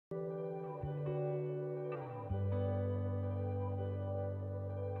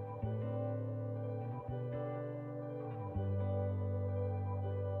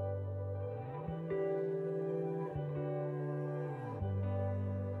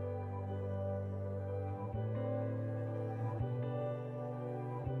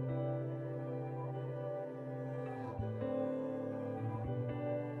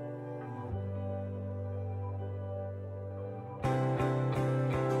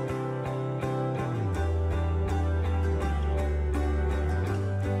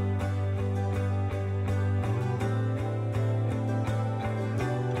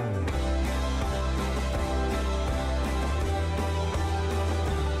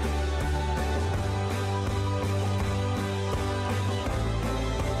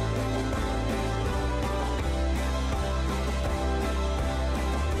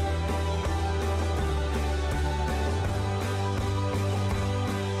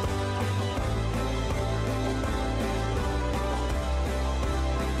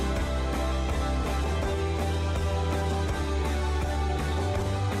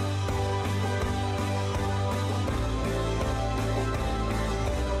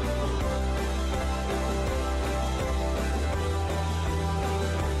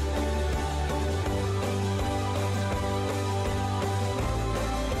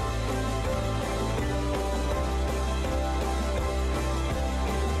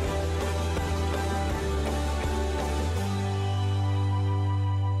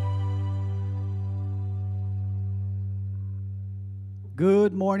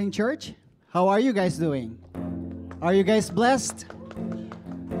Good morning, church. How are you guys doing? Are you guys blessed?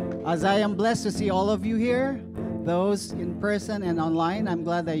 As I am blessed to see all of you here, those in person and online, I'm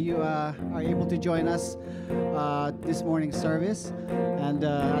glad that you are able to join us this morning's service. And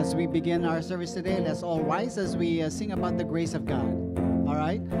as we begin our service today, let's all rise as we sing about the grace of God. All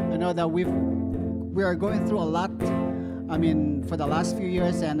right? I know that we are going through a lot, for the last few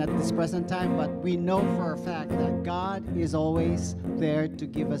years and at this present time, but we know for a fact that God is always there to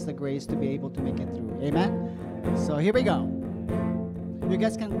give us the grace to be able to make it through. Amen? So here we go. You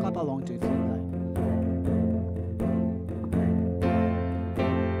guys can clap along too if you'd like.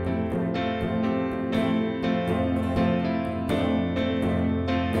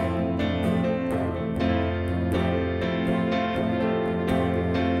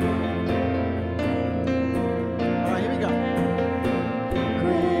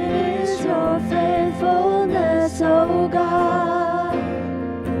 Oh God,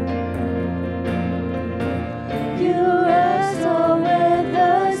 you wrestle with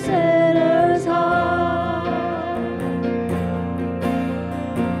the sinner's heart.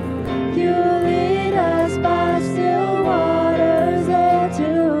 You lead us by still waters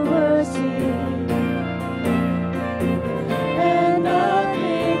into mercy, and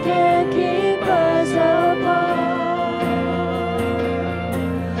nothing can keep us apart.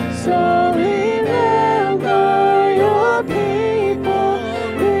 So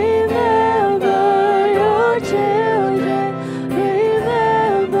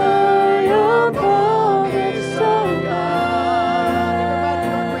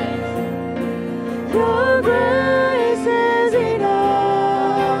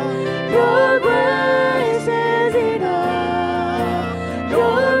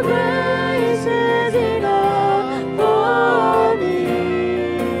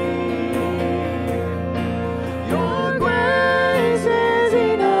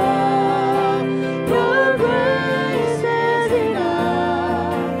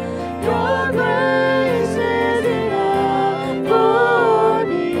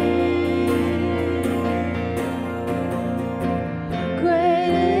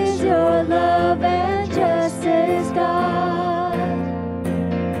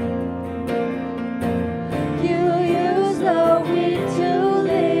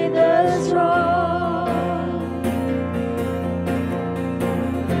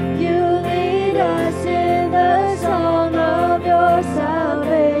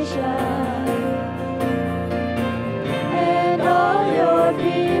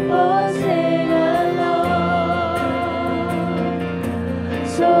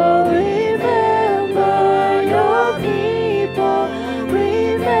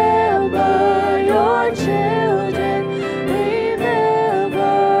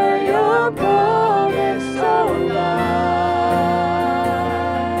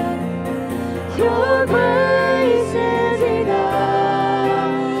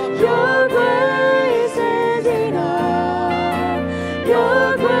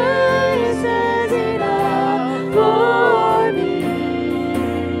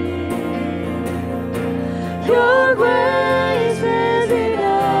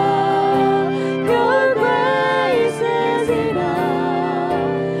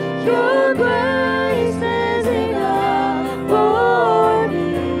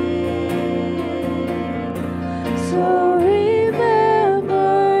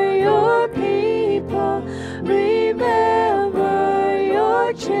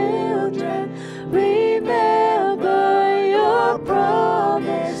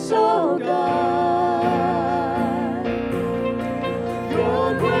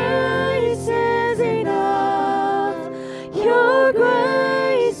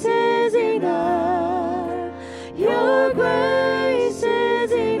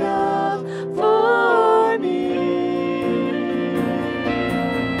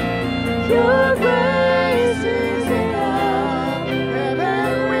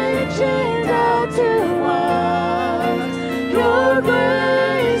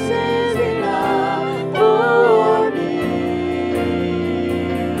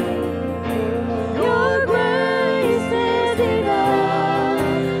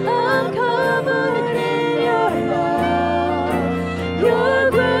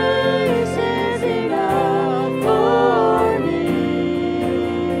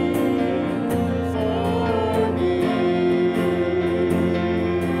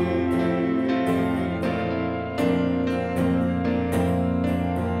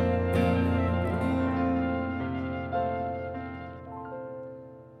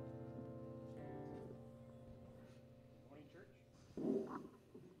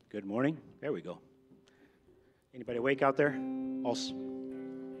Good morning. There we go. Anybody awake out there?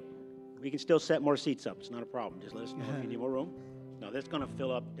 We can still set more seats up. It's not a problem. Just let us know if you need more room. No, that's going to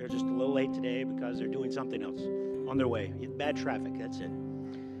fill up. They're just a little late today because they're doing something else on their way. Bad traffic, that's it.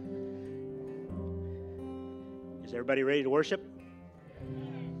 Is everybody ready to worship?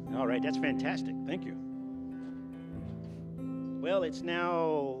 All right, that's fantastic. Thank you. Well, it's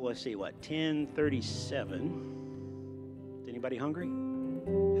now, let's see, 10:37. Is anybody hungry?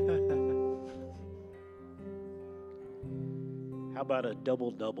 How about a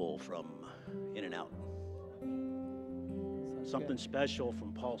double-double from In-N-Out? Something special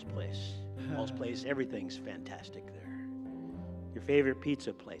from Paul's Place. Paul's Place, everything's fantastic there. Your favorite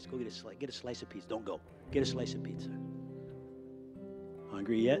pizza place. Go get a slice of pizza. Don't go. Get a slice of pizza.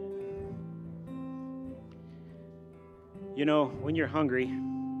 Hungry yet? You know, when you're hungry,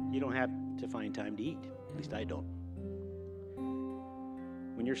 you don't have to find time to eat. At least I don't.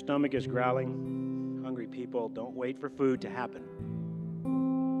 When your stomach is growling, hungry people don't wait for food to happen.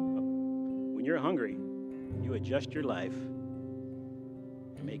 When you're hungry, you adjust your life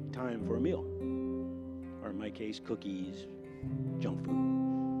and make time for a meal. Or in my case, cookies, junk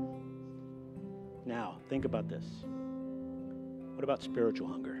food. Now, think about this. What about spiritual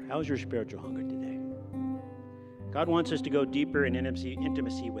hunger? How's your spiritual hunger today? God wants us to go deeper in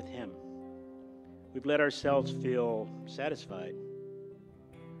intimacy with Him. We've let ourselves feel satisfied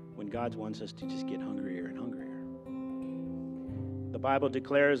when God wants us to just get hungrier and hungrier. The Bible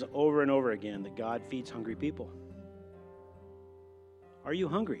declares over and over again that God feeds hungry people. Are you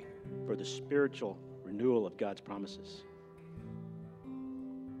hungry for the spiritual renewal of God's promises?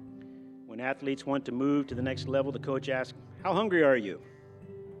 When athletes want to move to the next level, the coach asks, "How hungry are you?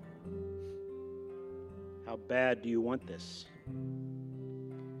 How bad do you want this?"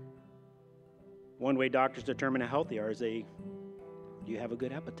 One way doctors determine how healthy are is do you have a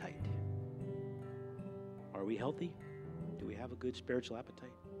good appetite? Are we healthy? Do we have a good spiritual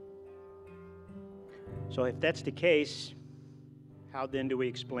appetite? So if that's the case, how then do we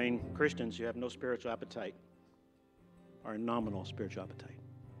explain Christians who have no spiritual appetite or a nominal spiritual appetite?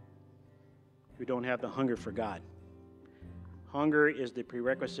 Who don't have the hunger for God? Hunger is the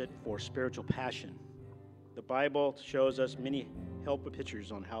prerequisite for spiritual passion. The Bible shows us many helpful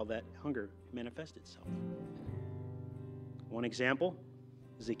pictures on how that hunger manifests itself. One example,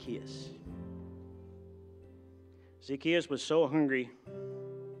 Zacchaeus. Zacchaeus was so hungry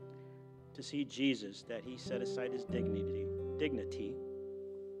to see Jesus that he set aside his dignity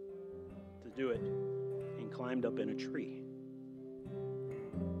to do it and climbed up in a tree.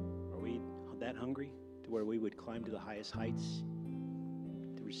 Are we that hungry to where we would climb to the highest heights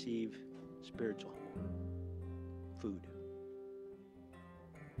to receive spiritual food?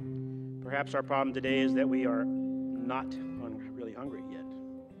 Perhaps our problem today is that we are not really hungry yet.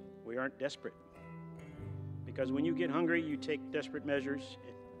 We aren't desperate. Because when you get hungry, you take desperate measures.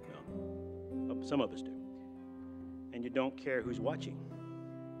 Well, some of us do. And you don't care who's watching.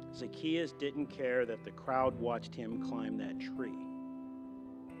 Zacchaeus didn't care that the crowd watched him climb that tree.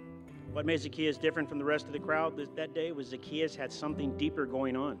 What made Zacchaeus different from the rest of the crowd that day was Zacchaeus had something deeper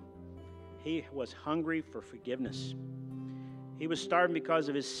going on. He was hungry for forgiveness. He was starving because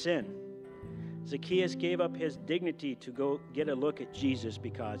of his sin. Zacchaeus gave up his dignity to go get a look at Jesus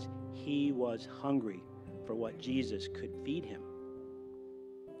because he was hungry for what Jesus could feed him.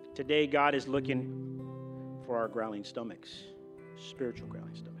 Today, God is looking for our growling stomachs, spiritual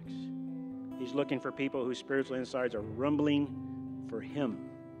growling stomachs. He's looking for people whose spiritual insides are rumbling for Him.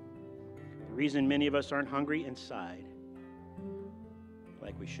 The reason many of us aren't hungry inside,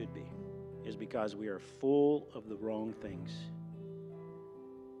 like we should be, is because we are full of the wrong things.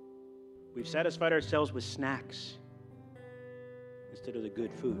 We've satisfied ourselves with snacks instead of the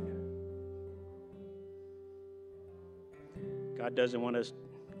good food. God doesn't want us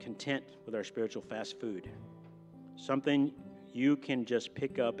content with our spiritual fast food. Something you can just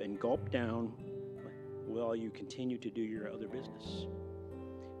pick up and gulp down while you continue to do your other business.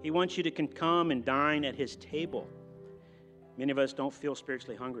 He wants you to come and dine at His table. Many of us don't feel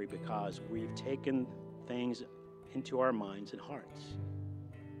spiritually hungry because we've taken things into our minds and hearts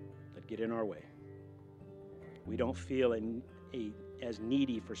that get in our way. We don't feel as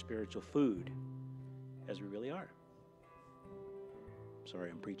needy for spiritual food as we really are. Sorry,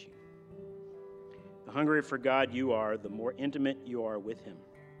 I'm preaching. The hungrier for God you are, the more intimate you are with Him.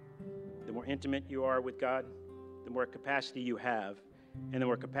 The more intimate you are with God, the more capacity you have. And the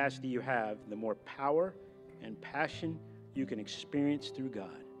more capacity you have, the more power and passion you can experience through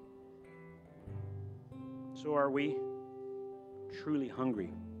God. So are we truly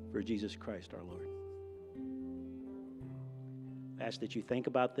hungry for Jesus Christ our Lord? ask that you think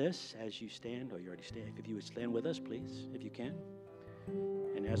about this as you stand, or you already stand. If you would stand with us, please, if you can.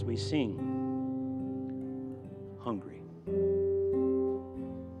 And as we sing, Hungry.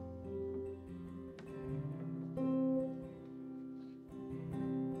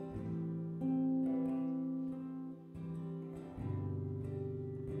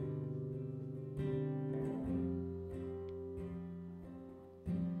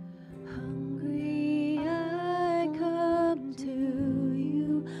 Hungry, I come to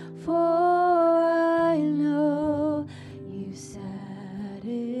you, for I know you satisfy.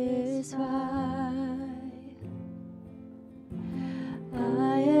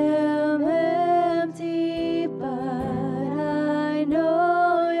 I am empty, but I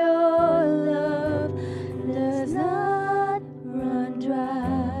know your love does not run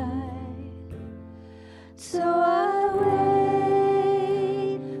dry. So I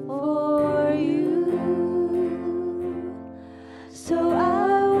wait for you. So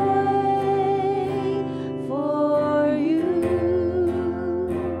I wait for you.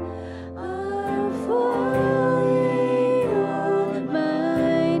 I'm falling on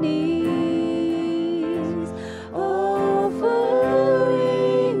my knees, offering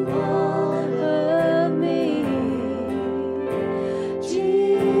all of me.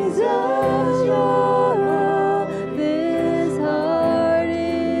 Jesus, you're all this heart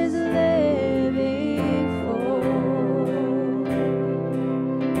is living for.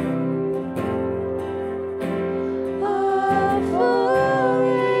 I'm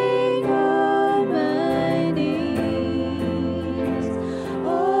falling on my knees,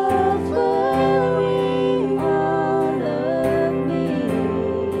 offering all of me.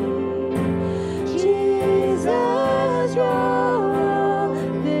 Jesus, you're all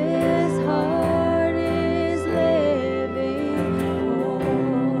this heart is living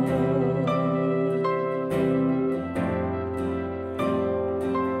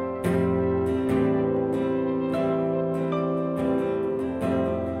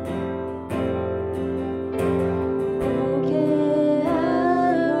Okay, I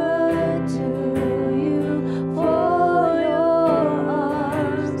run to you, for your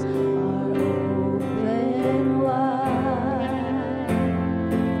arms are open wide.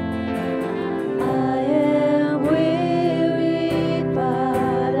 I am wearied,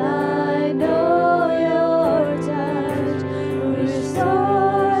 but I know your touch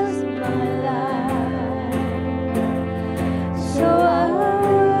restores my life. So I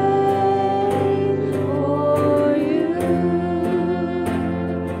wait for you.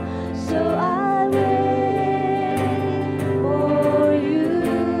 So I wait for you.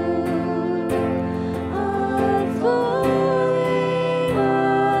 I'm falling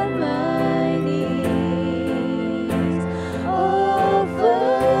on my knees,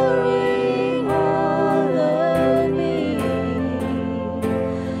 offering all of me.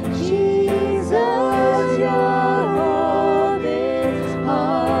 Jesus, you're all this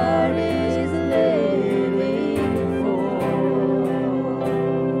heart is living for.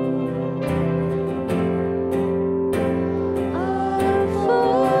 I'm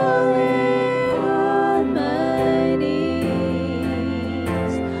falling on my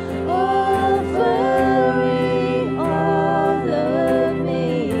knees, offering all of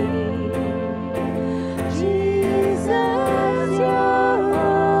me. Jesus, you're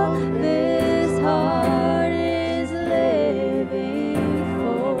all this heart is living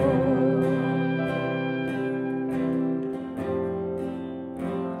for.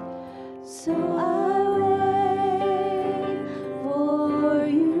 So I wait for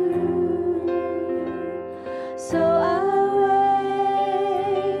you. So I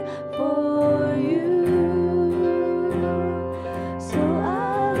wait for you. So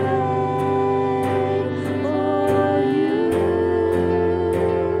I wait for you.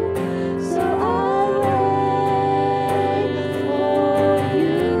 So I wait for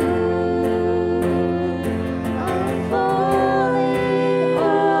you. I'm falling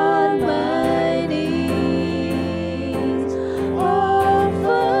on my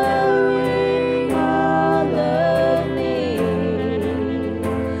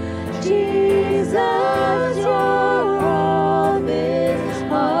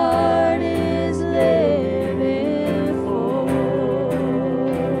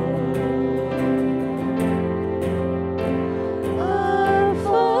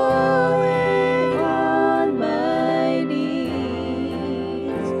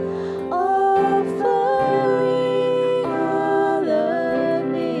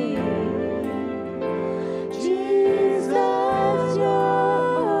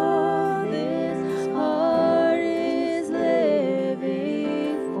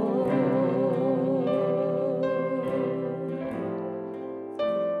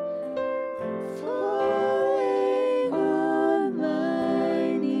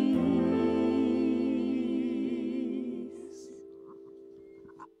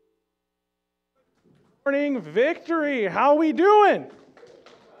Morning, Victory. How we doing?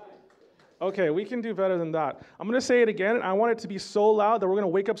 Okay, we can do better than that. I'm going to say it again, and I want it to be so loud that we're going to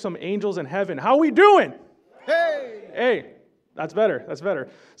wake up some angels in heaven. How we doing? Hey! Hey, that's better. That's better.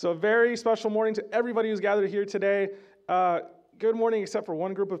 So a very special morning to everybody who's gathered here today. Good morning, except for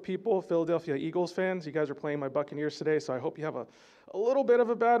one group of people, Philadelphia Eagles fans. You guys are playing my Buccaneers today, so I hope you have a little bit of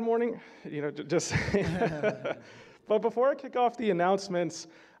a bad morning. You know, just But before I kick off the announcements,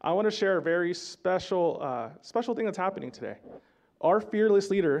 I want to share a very special thing that's happening today. Our fearless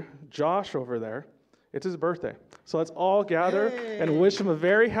leader, Josh over there, it's his birthday. So let's all gather and wish him a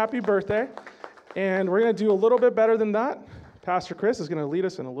very happy birthday. And we're going to do a little bit better than that. Pastor Chris is going to lead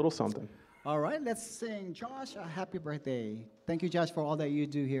us in a little something. All right, let's sing Josh a happy birthday. Thank you, Josh, for all that you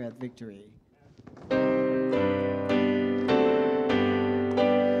do here at Victory.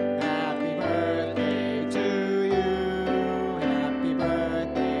 Happy birthday to you. Happy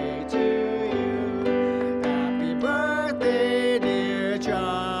birthday to you. Happy birthday, dear Josh.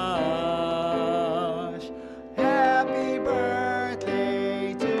 Happy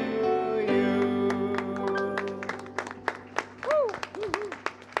birthday to you.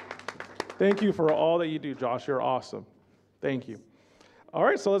 Thank you for all that you do, Josh. You're awesome. Thank you. All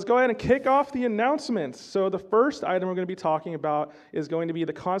right, so let's go ahead and kick off the announcements. So the first item we're going to be talking about is going to be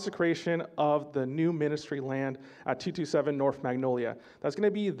the consecration of the new ministry land at 227 North Magnolia. That's going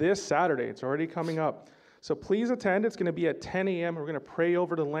to be this Saturday. It's already coming up. So please attend. It's going to be at 10 a.m. We're going to pray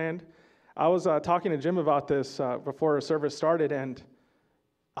over the land. I was talking to Jim about this before our service started, and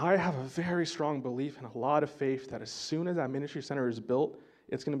I have a very strong belief and a lot of faith that as soon as that ministry center is built,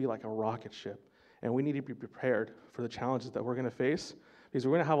 it's going to be like a rocket ship. And we need to be prepared for the challenges that we're going to face, because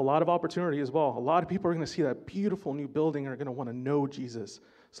we're going to have a lot of opportunity as well. A lot of people are going to see that beautiful new building and are going to want to know Jesus.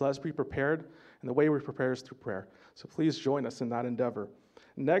 So let's be prepared, and the way we prepare is through prayer. So please join us in that endeavor.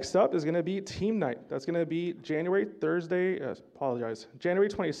 Next up is going to be team night. That's going to be January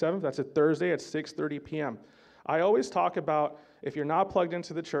 27th. That's a Thursday at 6:30 p.m. I always talk about, if you're not plugged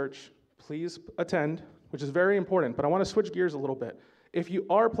into the church, please attend, which is very important, but I want to switch gears a little bit. If you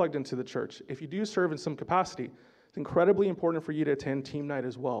are plugged into the church, if you do serve in some capacity, it's incredibly important for you to attend team night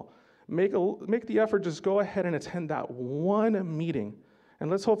as well. Make the effort, just go ahead and attend that one meeting.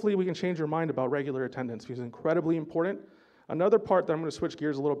 And hopefully we can change your mind about regular attendance, because it's incredibly important. Another part that I'm going to switch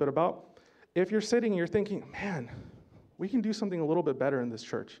gears a little bit about, if you're sitting and you're thinking, man, we can do something a little bit better in this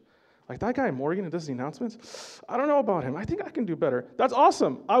church. Like that guy Morgan who does the announcements, I don't know about him. I think I can do better. That's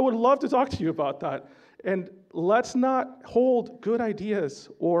awesome. I would love to talk to you about that. And let's not hold good ideas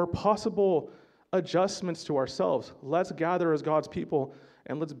or possible adjustments to ourselves. Let's gather as God's people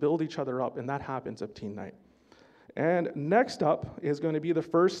and let's build each other up. And that happens at teen night. And next up is going to be the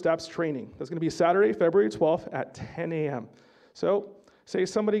First Steps training. That's going to be Saturday, February 12th at 10 a.m. So say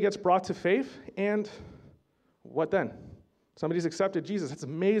somebody gets brought to faith, and what then? Somebody's accepted Jesus. That's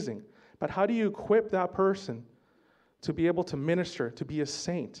amazing. But how do you equip that person to be able to minister, to be a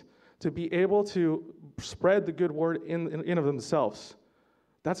saint, to be able to spread the good word in of themselves?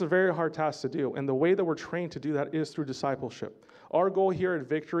 That's a very hard task to do. And the way that we're trained to do that is through discipleship. Our goal here at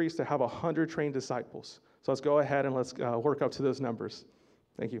Victory is to have 100 trained disciples. So let's go ahead and let's work up to those numbers.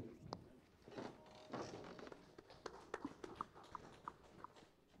 Thank you.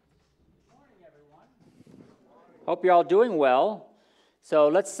 Hope you're all doing well. So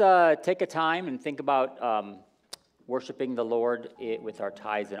let's take a time and think about worshiping the Lord with our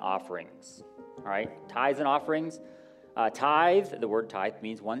tithes and offerings. All right, tithes and offerings. Tithe, the word tithe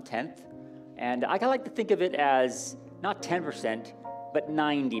means 1/10. And I like to think of it as not 10%, but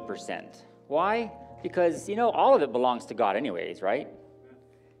 90%. Why? Because, all of it belongs to God anyways, right?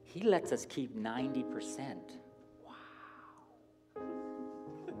 He lets us keep 90%. Wow.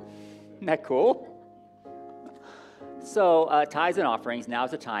 Isn't that cool? So tithes and offerings,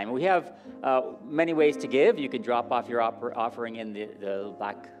 now's the time. We have many ways to give. You can drop off your offering in the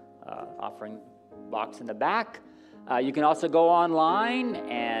black offering box in the back. You can also go online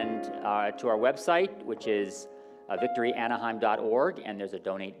and to our website, which is victoryanaheim.org, and there's a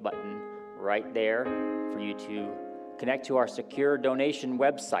donate button right there for you to connect to our secure donation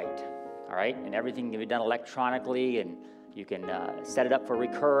website. All right, and everything can be done electronically, and you can set it up for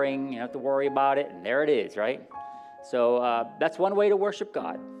recurring. You don't have to worry about it, and there it is, right? So that's one way to worship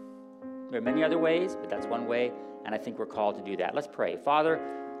God. There are many other ways, but that's one way, and I think we're called to do that. Let's pray. Father,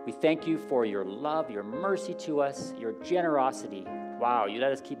 we thank you for your love, your mercy to us, your generosity. Wow, you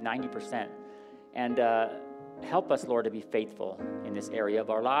let us keep 90%. And help us, Lord, to be faithful in this area of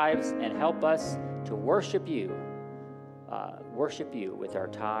our lives, and help us to worship you with our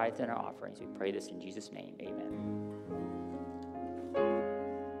tithes and our offerings. We pray this in Jesus' name. Amen.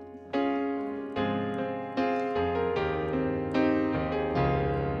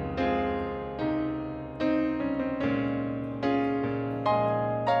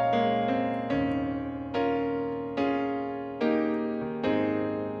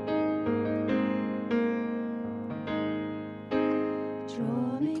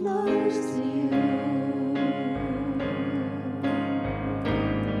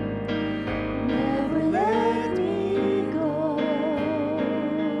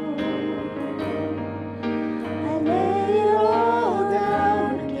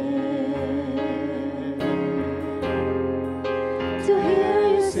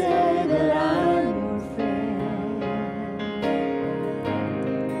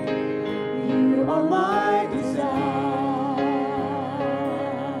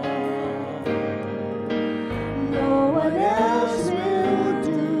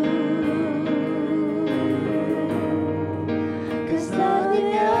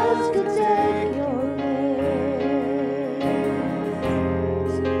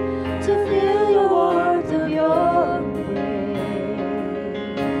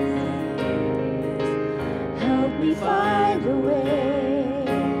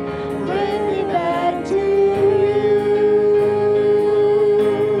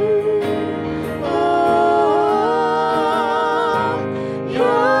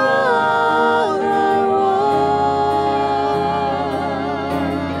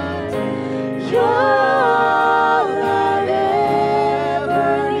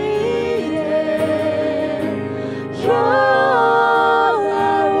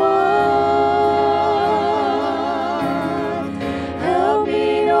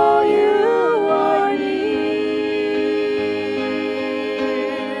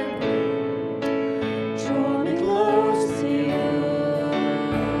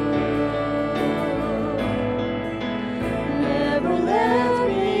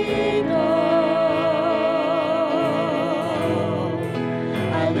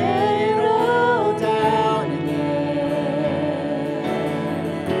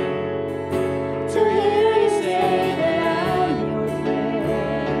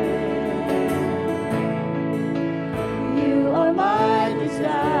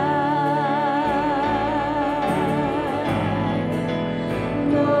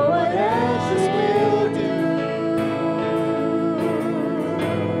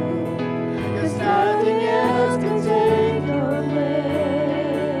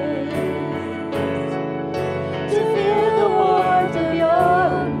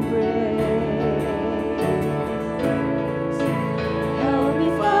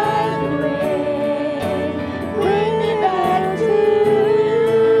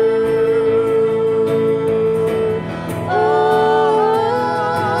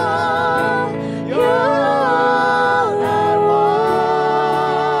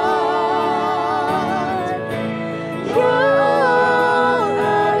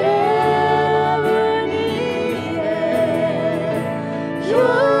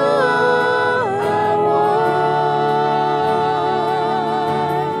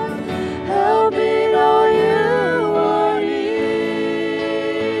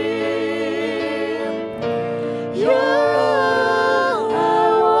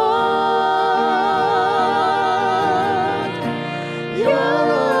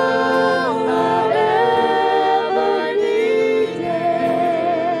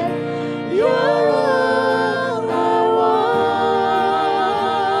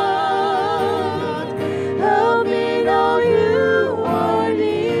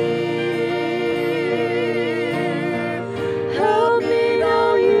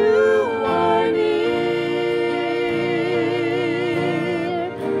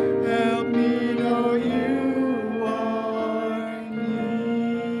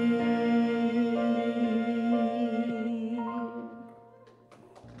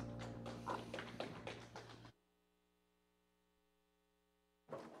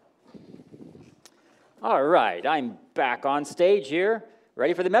 All right, I'm back on stage here.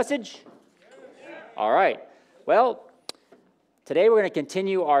 Ready for the message? All right. Well, today we're going to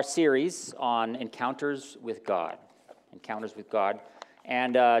continue our series on encounters with God. Encounters with God.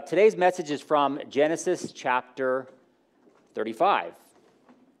 And today's message is from Genesis chapter 35.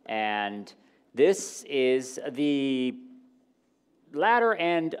 And this is the latter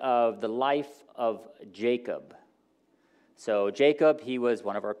end of the life of Jacob. So Jacob, he was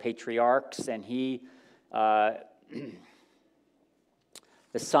one of our patriarchs, and he the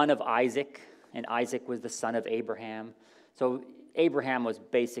son of Isaac, and Isaac was the son of Abraham. So Abraham was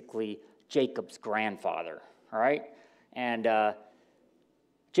basically Jacob's grandfather, all right? And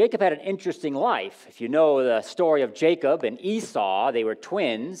Jacob had an interesting life. If you know the story of Jacob and Esau, they were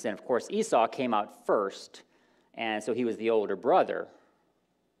twins, and of course Esau came out first, and so he was the older brother.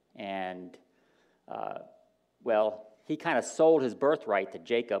 And, he kind of sold his birthright to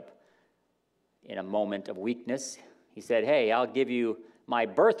Jacob in a moment of weakness. He said, hey, I'll give you my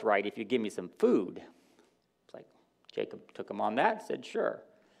birthright if you give me some food. It's like Jacob took him on that, said, sure.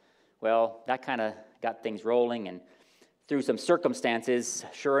 Well, that kind of got things rolling, and through some circumstances,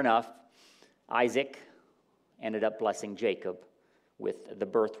 sure enough, Isaac ended up blessing Jacob with the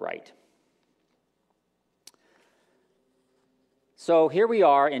birthright. So here we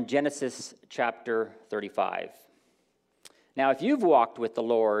are in Genesis chapter 35. Now, if you've walked with the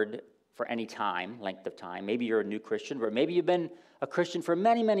Lord for any time, length of time, maybe you're a new Christian, or maybe you've been a Christian for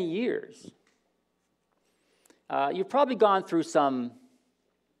many, many years, you've probably gone through some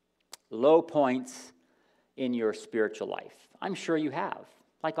low points in your spiritual life. I'm sure you have,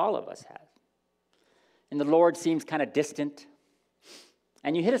 like all of us have. And the Lord seems kind of distant,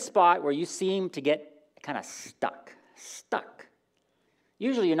 and you hit a spot where you seem to get kind of stuck.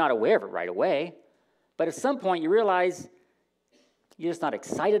 Usually you're not aware of it right away, but at some point you realize you're just not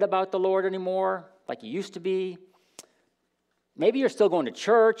excited about the Lord anymore like you used to be. Maybe you're still going to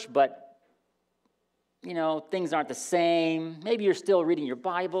church, but, things aren't the same. Maybe you're still reading your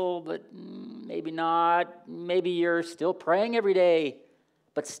Bible, but maybe not. Maybe you're still praying every day,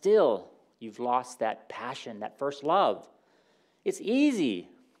 but still you've lost that passion, that first love. It's easy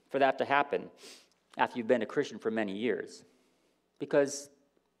for that to happen after you've been a Christian for many years because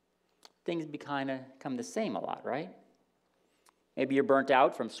things kind of come the same a lot, right? Maybe you're burnt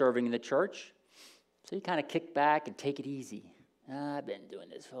out from serving in the church, so you kind of kick back and take it easy. I've been doing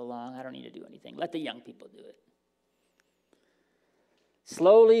this for long. I don't need to do anything. Let the young people do it.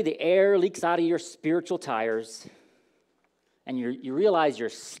 Slowly, the air leaks out of your spiritual tires, and you realize you're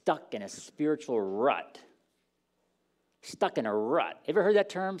stuck in a spiritual rut. Stuck in a rut. Ever heard that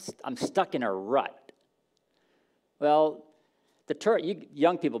term? I'm stuck in a rut. Well, you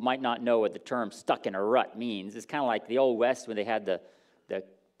young people might not know what the term stuck in a rut means. It's kind of like the Old West when they had the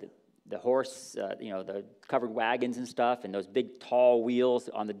horse, the covered wagons and stuff, and those big tall wheels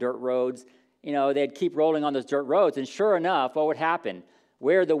on the dirt roads. They'd keep rolling on those dirt roads, and sure enough, what would happen?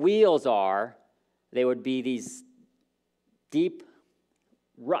 Where the wheels are, there would be these deep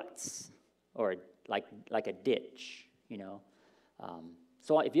ruts, or like a ditch,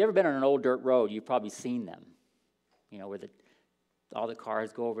 So if you've ever been on an old dirt road, you've probably seen them, where all the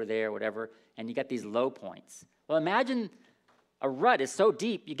cars go over there, whatever, and you got these low points. Well, imagine a rut is so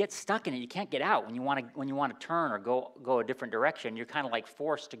deep, you get stuck in it, you can't get out. When you want to turn or go a different direction, you're kind of like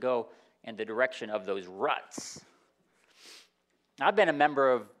forced to go in the direction of those ruts. I've been a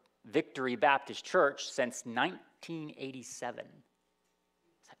member of Victory Baptist Church since 1987.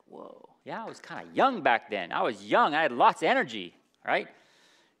 It's like, whoa. Yeah, I was kind of young back then. I was young. I had lots of energy, right?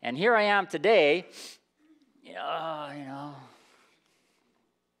 And here I am today,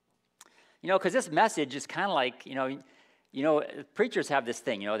 because this message is kind of like, preachers have this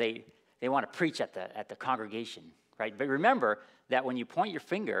thing, they want to preach at the congregation, right? But remember that when you point your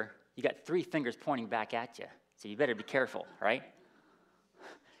finger, you got 3 fingers pointing back at you. So you better be careful, right?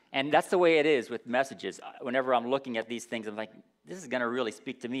 And that's the way it is with messages. Whenever I'm looking at these things, I'm like, this is going to really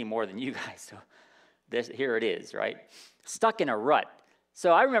speak to me more than you guys. So here it is, right? Stuck in a rut.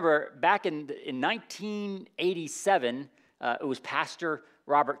 So I remember back in 1987, it was Pastor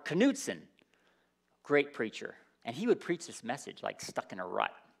Robert Knudsen, great preacher. And he would preach this message like stuck in a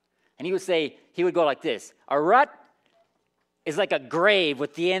rut. And he would go like this: a rut is like a grave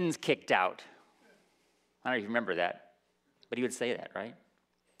with the ends kicked out. I don't know if you remember that, but he would say that, right?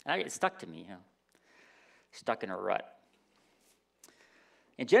 And it stuck to me, stuck in a rut.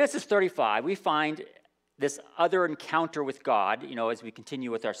 In Genesis 35, we find this other encounter with God, as we continue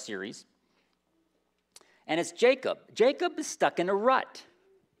with our series. And it's Jacob. Jacob is stuck in a rut.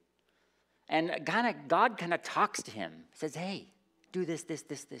 And God kind of talks to him, says, hey, do this, this,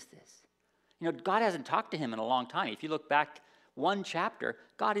 this, this, this. God hasn't talked to him in a long time. If you look back one chapter,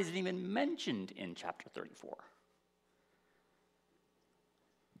 God isn't even mentioned in chapter 34.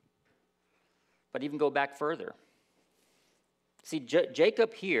 But even go back further. See,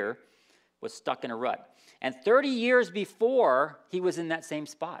 Jacob here was stuck in a rut. And 30 years before, he was in that same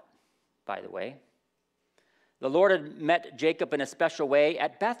spot, by the way. The Lord had met Jacob in a special way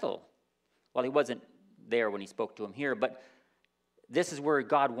at Bethel. Well, he wasn't there when he spoke to him here, but this is where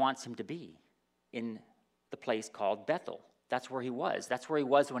God wants him to be, in the place called Bethel. That's where he was. That's where he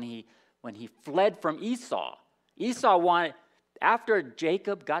was when he fled from Esau. Esau wanted, after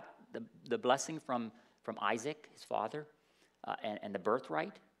Jacob got the blessing from Isaac, his father, and the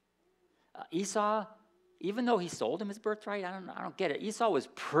birthright, Esau, even though he sold him his birthright, I don't get it. Esau was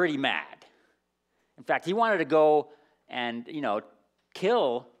pretty mad. In fact, he wanted to go and,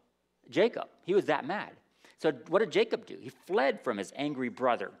 kill Jacob. He was that mad. So what did Jacob do? He fled from his angry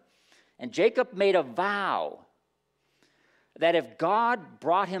brother. And Jacob made a vow that if God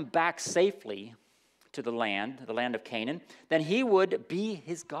brought him back safely to the land of Canaan, then he would be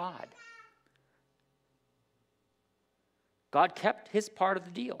his God. God kept his part of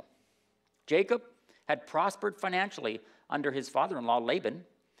the deal. Jacob had prospered financially under his father-in-law Laban,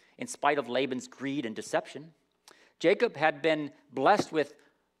 in spite of Laban's greed and deception. Jacob had been blessed with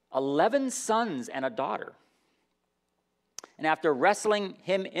 11 sons and a daughter. And after wrestling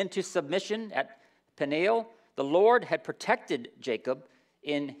him into submission at Peniel, the Lord had protected Jacob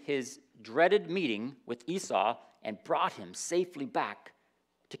in his dreaded meeting with Esau and brought him safely back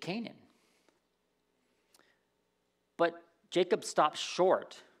to Canaan. But Jacob stopped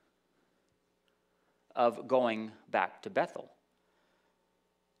short of going back to Bethel,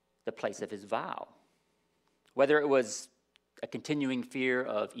 the place of his vow. Whether it was a continuing fear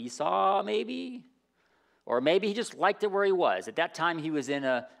of Esau, maybe, or maybe he just liked it where he was. At that time, he was in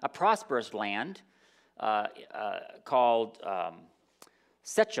a prosperous land called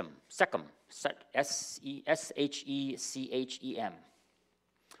Shechem, S-H-E-C-H-E-M.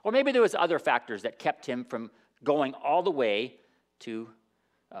 Or maybe there was other factors that kept him from going all the way to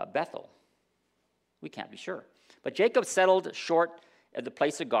Bethel. We can't be sure. But Jacob settled short at the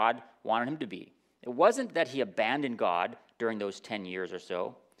place that God wanted him to be. It wasn't that he abandoned God during those 10 years or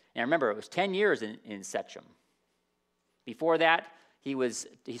so. And remember, it was 10 years in Shechem. Before that, he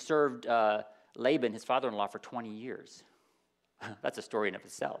served Laban, his father-in-law, for 20 years. That's a story in of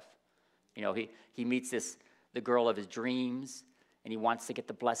itself. He meets the girl of his dreams, and he wants to get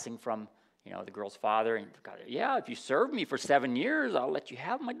the blessing from, the girl's father. And God, yeah, if you serve me for 7 years, I'll let you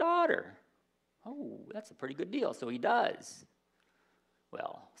have my daughter. Oh, that's a pretty good deal. So he does.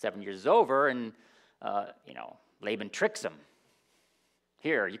 Well, 7 years is over, and, Laban tricks him.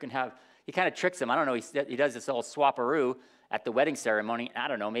 Here, he kind of tricks him. I don't know, he does this whole swaparoo at the wedding ceremony. I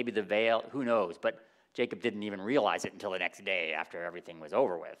don't know, maybe the veil, who knows. But Jacob didn't even realize it until the next day after everything was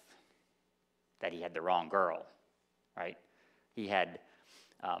over with, that he had the wrong girl, right? He had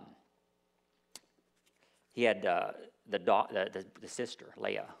the sister,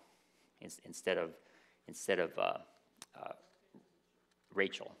 Leah, instead of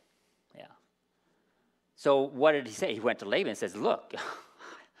Rachel. Yeah. So what did he say? He went to Laban and says, look,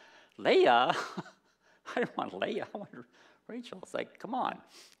 Leah, I don't want Leah, I want Rachel. It's like, come on.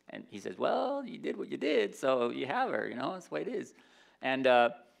 And he says, well, you did what you did, so you have her, that's the way it is. And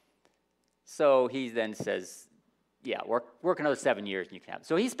so he then says, yeah, work another 7 years and you can have it.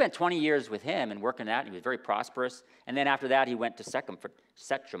 So he spent 20 years with him and working that, and he was very prosperous. And then after that, he went to Shechem for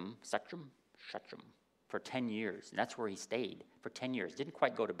 10 years. And that's where he stayed for 10 years. Didn't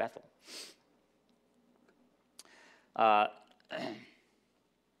quite go to Bethel.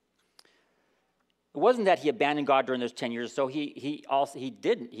 It wasn't that he abandoned God during those 10 years. So he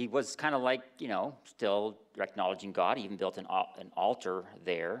didn't. He was kind of like, still acknowledging God. He even built an altar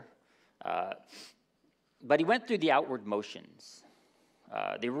there. But he went through the outward motions.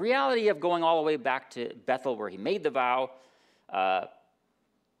 The reality of going all the way back to Bethel, where he made the vow, had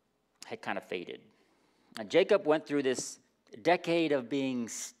kind of faded. Jacob went through this decade of being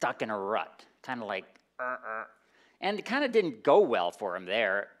stuck in a rut, kind of like, and it kind of didn't go well for him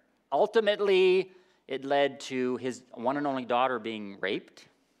there. Ultimately, it led to his one and only daughter being raped,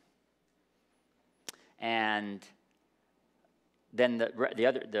 and then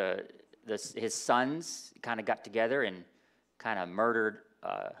his sons kind of got together and kind of murdered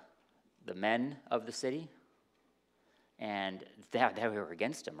the men of the city, and they were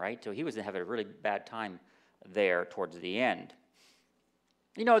against him, right? So he was having a really bad time there towards the end.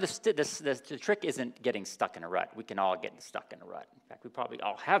 You know, the trick isn't getting stuck in a rut. We can all get stuck in a rut. In fact, we probably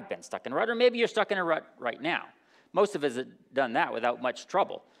all have been stuck in a rut, or maybe you're stuck in a rut right now. Most of us have done that without much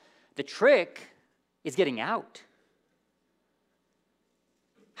trouble. The trick is getting out.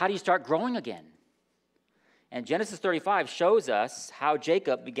 How do you start growing again? And Genesis 35 shows us how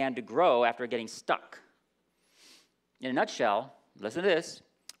Jacob began to grow after getting stuck. In a nutshell, listen to this.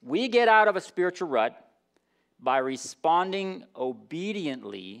 We get out of a spiritual rut by responding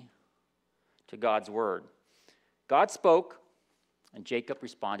obediently to God's word. God spoke, and Jacob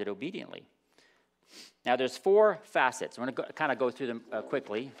responded obediently. Now, there's 4 facets. I'm going to kind of go through them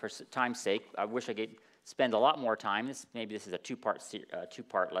quickly for time's sake. I wish I could spend a lot more time. Maybe this is a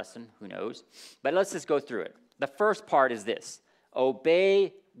two-part lesson. Who knows? But let's just go through it. The first part is this.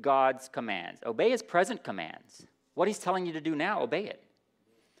 Obey God's commands. Obey his present commands. What he's telling you to do now, obey it.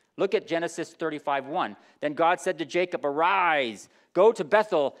 Look at Genesis 35:1. Then God said to Jacob, arise, go to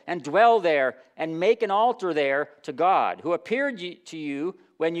Bethel and dwell there and make an altar there to God, who appeared to you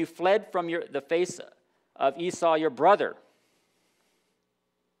when you fled from the face of Esau, your brother.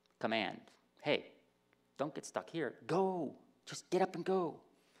 Command. Hey, don't get stuck here. Go. Just get up and go.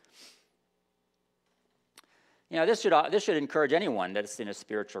 You know, this should encourage anyone that's in a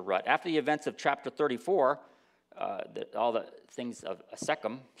spiritual rut. After the events of chapter 34, all the things of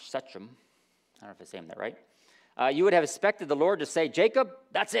Shechem, I don't know if I'm saying that right, you would have expected the Lord to say, Jacob,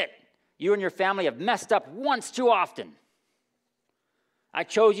 that's it. You and your family have messed up once too often. I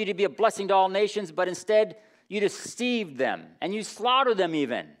chose you to be a blessing to all nations, but instead you deceived them, and you slaughtered them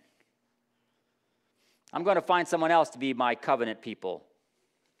even. I'm going to find someone else to be my covenant people.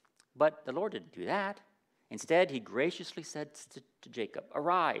 But the Lord didn't do that. Instead, he graciously said to Jacob,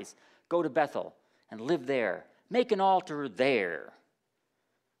 arise, go to Bethel, and live there. Make an altar there,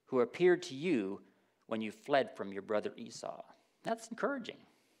 who appeared to you when you fled from your brother Esau. That's encouraging.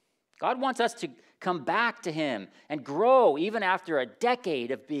 God wants us to come back to him and grow even after a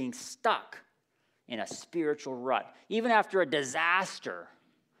decade of being stuck in a spiritual rut, even after a disaster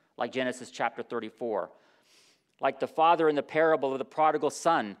like Genesis chapter 34. Like the father in the parable of the prodigal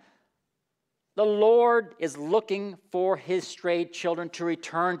son, the Lord is looking for his strayed children to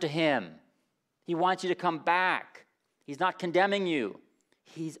return to him. He wants you to come back. He's not condemning you.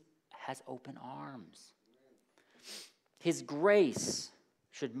 He has open arms. His grace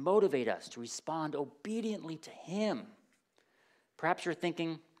should motivate us to respond obediently to him. Perhaps you're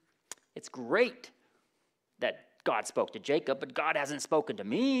thinking, it's great that God spoke to Jacob, but God hasn't spoken to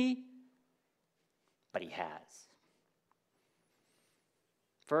me. But he has.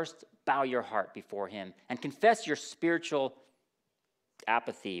 First, bow your heart before him and confess your spiritual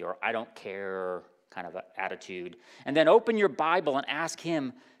apathy or I don't care kind of attitude. And then open your Bible and ask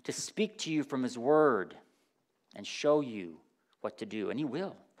him to speak to you from his word and show you what to do. And he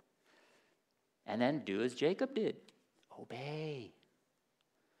will. And then do as Jacob did. Obey.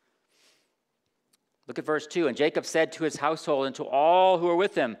 Look at verse 2. And Jacob said to his household and to all who are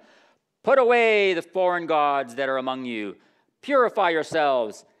with him, put away the foreign gods that are among you. Purify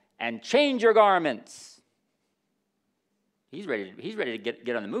yourselves and change your garments. He's ready to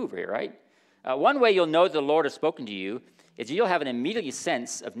get on the move here, right? One way you'll know that the Lord has spoken to you is you'll have an immediate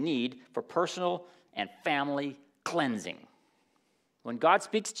sense of need for personal and family cleansing. When God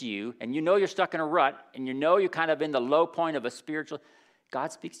speaks to you and you know you're stuck in a rut and you know you're kind of in the low point of a spiritual,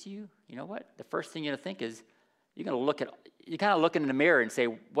 God speaks to you, you know what? The first thing you're going to think is you're kind of looking in the mirror and say,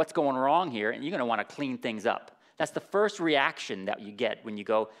 what's going wrong here? And you're going to want to clean things up. That's the first reaction that you get when you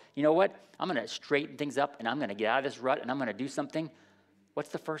go, you know what? I'm going to straighten things up and I'm going to get out of this rut and I'm going to do something. What's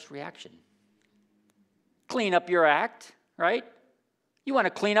the first reaction? Clean up your act, right? You want to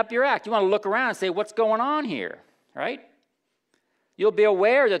clean up your act. You want to look around and say, what's going on here, right? You'll be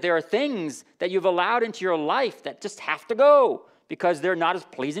aware that there are things that you've allowed into your life that just have to go because they're not as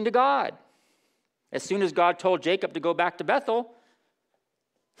pleasing to God. As soon as God told Jacob to go back to Bethel,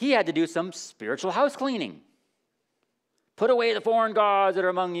 he had to do some spiritual house cleaning. Put away the foreign gods that are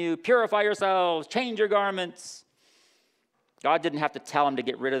among you. Purify yourselves. Change your garments. God didn't have to tell him to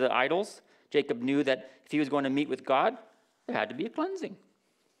get rid of the idols. Jacob knew that if he was going to meet with God, there had to be a cleansing.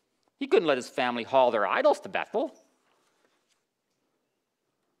 He couldn't let his family haul their idols to Bethel.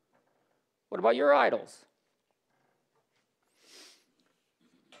 What about your idols?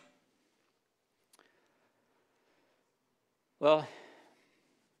 Well,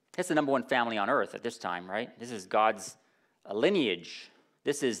 it's the number one family on earth at this time, right? This is God's lineage.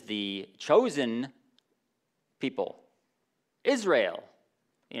 This is the chosen people. Israel,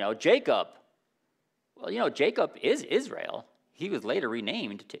 Jacob. Well, Jacob is Israel. He was later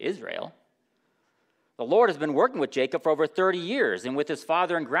renamed to Israel. The Lord has been working with Jacob for over 30 years and with his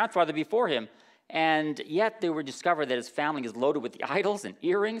father and grandfather before him. And yet they were discovered that his family is loaded with the idols and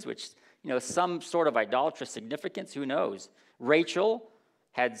earrings, which, some sort of idolatrous significance, who knows? Rachel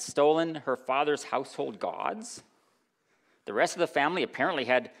had stolen her father's household gods. The rest of the family apparently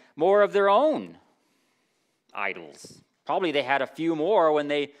had more of their own idols. Probably they had a few more when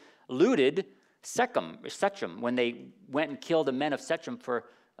they looted Shechem, when they went and killed the men of Shechem for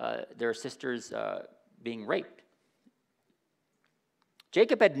their sisters being raped.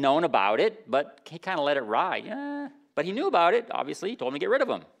 Jacob had known about it, but he kind of let it ride. Yeah, but he knew about it, obviously. He told him to get rid of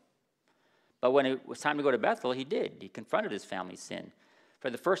them. But when it was time to go to Bethel, he did. He confronted his family's sin. For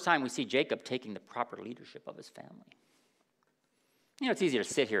the first time, we see Jacob taking the proper leadership of his family. It's easy to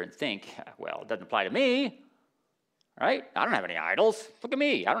sit here and think, well, it doesn't apply to me, right? I don't have any idols. Look at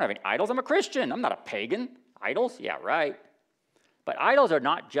me. I don't have any idols. I'm a Christian. I'm not a pagan. Idols? Yeah, right. But idols are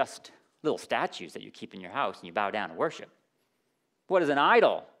not just little statues that you keep in your house and you bow down and worship. What is an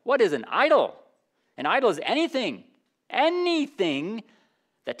idol? What is an idol? An idol is anything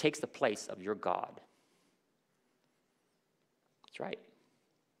that takes the place of your God. That's right.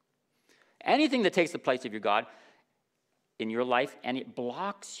 Anything that takes the place of your God in your life, and it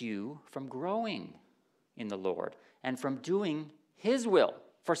blocks you from growing in the Lord and from doing His will.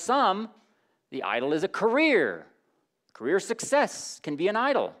 For some, the idol is a career. Career success can be an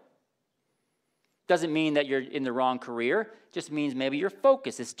idol. Doesn't mean that you're in the wrong career. Just means maybe your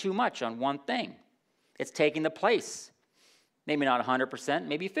focus is too much on one thing. It's taking the place. Maybe not 100%,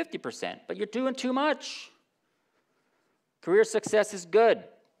 maybe 50%, but you're doing too much. Career success is good,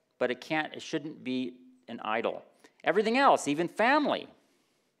 but it shouldn't be an idol. Everything else, even family,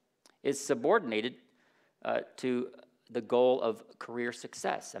 is subordinated to the goal of career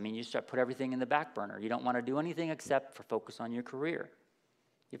success. I mean, you start put everything in the back burner. You don't want to do anything except for focus on your career.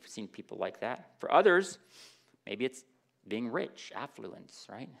 You've seen people like that. For others, maybe it's being rich, affluence,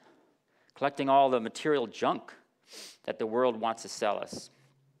 right? Collecting all the material junk that the world wants to sell us.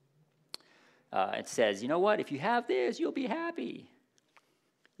 It says, you know what? If you have this, you'll be happy.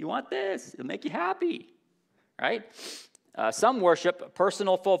 You want this? It'll make you happy, right? Some worship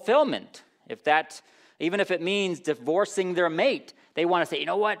personal fulfillment. Even if it means divorcing their mate, they want to say, you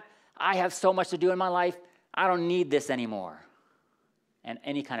know what? I have so much to do in my life. I don't need this anymore. And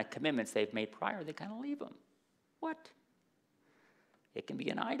any kind of commitments they've made prior, they kind of leave them. What? It can be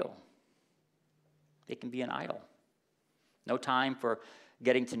an idol. It can be an idol. No time for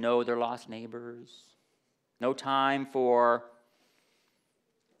getting to know their lost neighbors. No time for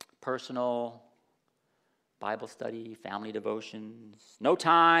personal Bible study, family devotions. No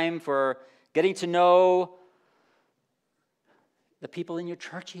time for getting to know the people in your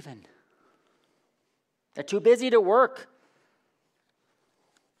church even. They're too busy to work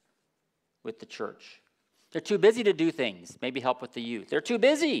with the church. They're too busy to do things, maybe help with the youth. They're too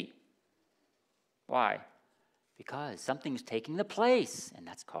busy. Why? Because something's taking the place, and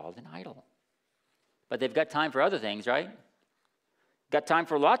that's called an idol. But they've got time for other things, right? Got time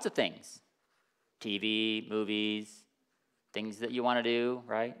for lots of things. TV, movies, things that you want to do,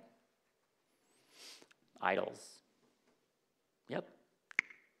 right? Idols. Yep.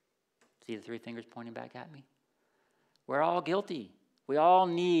 See the three fingers pointing back at me? We're all guilty. We all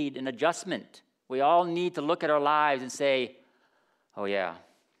need an adjustment. We all need to look at our lives and say, oh yeah,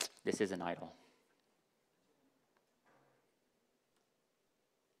 this is an idol.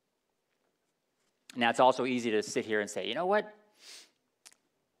 Now, it's also easy to sit here and say, you know what?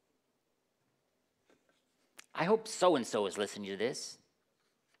 I hope so-and-so is listening to this.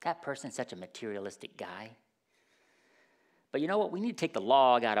 That person's such a materialistic guy. But you know what? We need to take the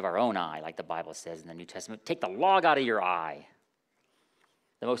log out of our own eye, like the Bible says in the New Testament. Take the log out of your eye.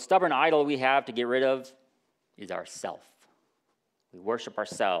 The most stubborn idol we have to get rid of is ourself. We worship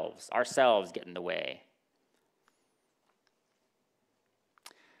ourselves. Ourselves get in the way.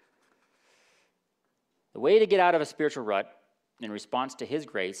 The way to get out of a spiritual rut in response to His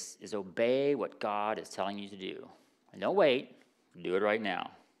grace is obey what God is telling you to do. And don't wait. Do it right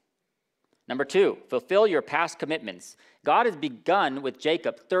now. Number 2, fulfill your past commitments. God has begun with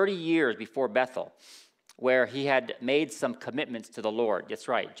Jacob 30 years before Bethel. where he had made some commitments to the Lord. That's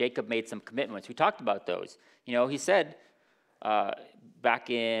right, Jacob made some commitments. We talked about those. You know, he said back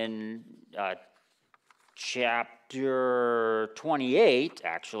in chapter 28,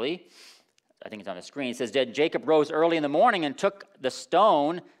 actually, I think it's on the screen, it says, "Then Jacob rose early in the morning and took the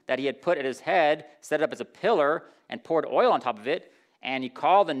stone that he had put at his head, set it up as a pillar, and poured oil on top of it, and he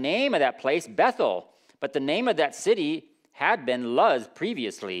called the name of that place Bethel. But the name of that city had been Luz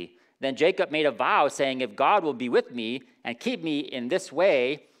previously. Then Jacob made a vow, saying, if God will be with me and keep me in this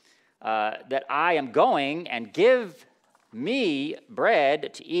way that I am going, and give me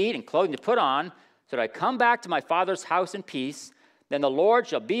bread to eat and clothing to put on, so that I come back to my father's house in peace, then the Lord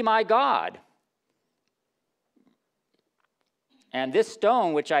shall be my God. And this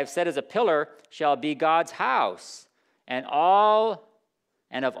stone which I have set as a pillar shall be God's house. And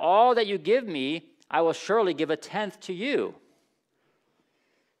of all that you give me, I will surely give a tenth to you."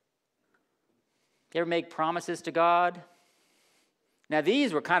 You ever make promises to God? Now,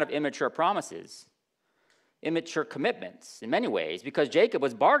 these were kind of immature promises, immature commitments in many ways, because Jacob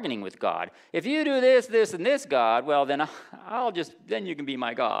was bargaining with God. If you do this, this, and this, God, well, then then you can be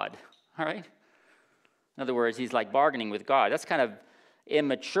my God, all right? In other words, he's like bargaining with God. That's kind of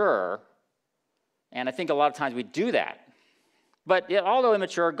immature, and I think a lot of times we do that. But although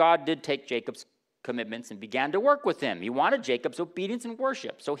immature, God did take Jacob's commitments and began to work with him. He wanted Jacob's obedience and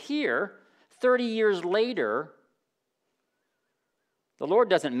worship. So here, 30 years later, the Lord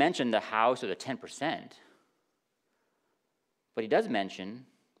doesn't mention the house or the 10%, but he does mention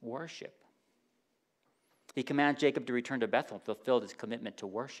worship. He commands Jacob to return to Bethel, fulfilled his commitment to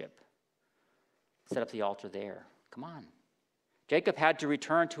worship. Set up the altar there. Come on. Jacob had to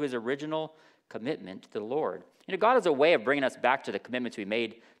return to his original commitment to the Lord. You know, God has a way of bringing us back to the commitments we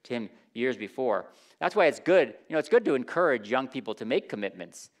made to him years before. That's why it's good. You know, it's good to encourage young people to make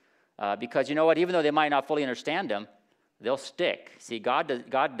commitments because you know what? Even though they might not fully understand them, they'll stick. See, God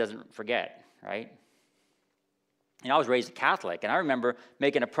doesn't forget, right? You know, I was raised a Catholic, and I remember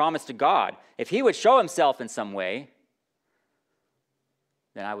making a promise to God. If he would show himself in some way,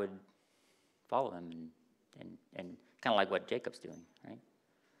 then I would follow him and kind of like what Jacob's doing, right?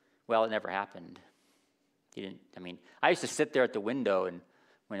 Well, it never happened. He didn't. I mean, I used to sit there at the window and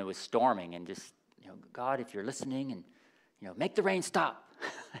when it was storming and just, you know, God, if you're listening, and, you know, make the rain stop.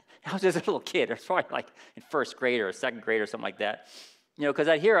 I was just a little kid. I was probably like in first grade or second grade or something like that. You know, because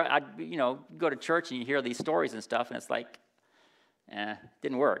I'd go to church and you hear these stories and stuff, and it's like,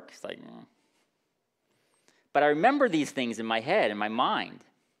 didn't work. It's like, But I remember these things in my head, in my mind.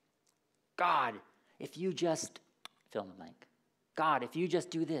 God, if you just, fill in the blank. God, if you just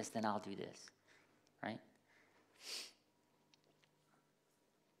do this, then I'll do this, right?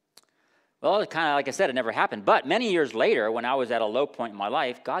 Well, kind of like I said, it never happened. But many years later, when I was at a low point in my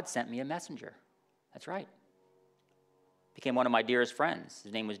life, God sent me a messenger. That's right. Became one of my dearest friends.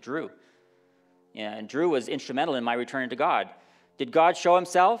 His name was Drew. Yeah, and Drew was instrumental in my returning to God. Did God show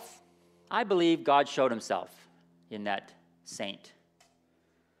himself? I believe God showed himself in that saint.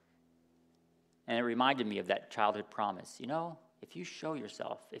 And it reminded me of that childhood promise. You know, if you show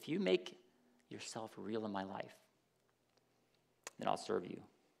yourself, if you make yourself real in my life, then I'll serve you.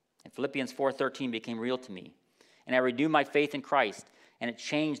 And Philippians 4:13 became real to me. And I renewed my faith in Christ, and it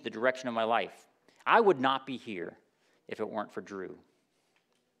changed the direction of my life. I would not be here if it weren't for Drew.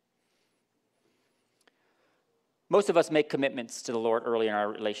 Most of us make commitments to the Lord early in our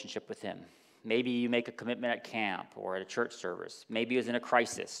relationship with him. Maybe you make a commitment at camp or at a church service. Maybe it was in a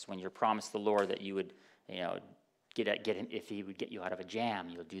crisis when you're promised the Lord that you would, you know, get him, if he would get you out of a jam,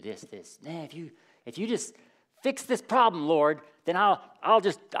 you'll do this. Nah, if you just fix this problem, Lord, then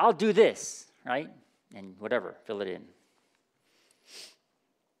I'll do this, right? And whatever, fill it in.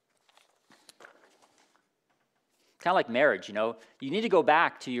 Kind of like marriage, you know. You need to go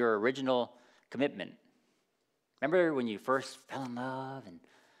back to your original commitment. Remember when you first fell in love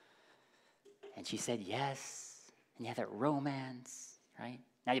and she said yes, and you had that romance, right?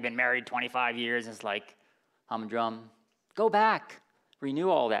 Now you've been married 25 years, and it's like humdrum. Go back, renew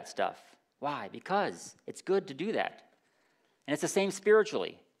all that stuff. Why? Because it's good to do that. And it's the same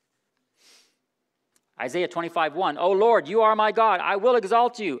spiritually. Isaiah 25:1, "O Lord, you are my God. I will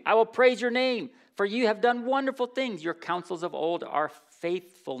exalt you. I will praise your name, for you have done wonderful things. Your counsels of old are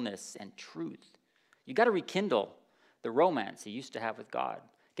faithfulness and truth." You got to rekindle the romance you used to have with God.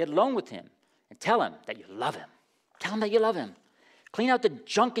 Get alone with him and tell him that you love him. Tell him that you love him. Clean out the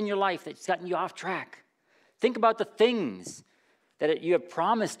junk in your life that's gotten you off track. Think about the things that you have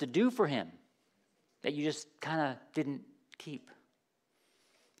promised to do for him that you just kind of didn't keep.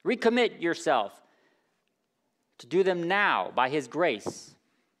 Recommit yourself to do them now by his grace.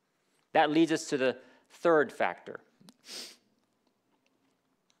 That leads us to the Third factor.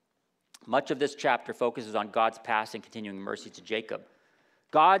 Much of this chapter focuses on God's past and continuing mercy to Jacob.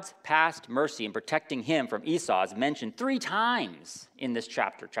 God's past mercy in protecting him from Esau is mentioned 3 times in this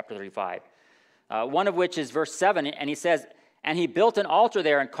chapter, chapter 35. One of which is verse 7, and he says, "And he built an altar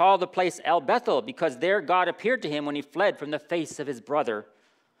there and called the place El Bethel, because there God appeared to him when he fled from the face of his brother."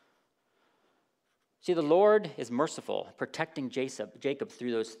 See, the Lord is merciful, protecting Jacob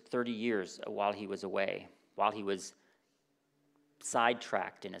through those 30 years while he was away, while he was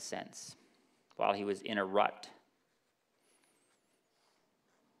sidetracked in a sense, while he was in a rut.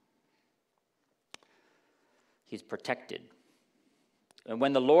 He's protected. And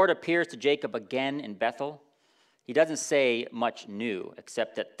when the Lord appears to Jacob again in Bethel, he doesn't say much new,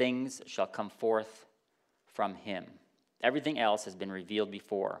 except that things shall come forth from him. Everything else has been revealed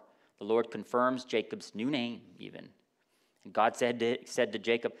before. The Lord confirms Jacob's new name even. And God said to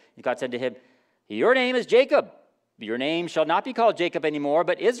Jacob, God said to him, "Your name is Jacob. Your name shall not be called Jacob anymore,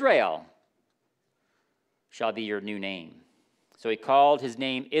 but Israel shall be your new name." So he called his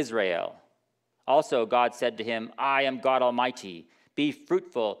name Israel. Also, God said to him, "I am God Almighty. Be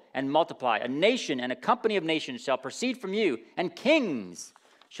fruitful and multiply. A nation and a company of nations shall proceed from you, and kings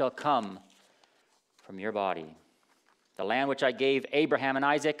shall come from your body. The land which I gave Abraham and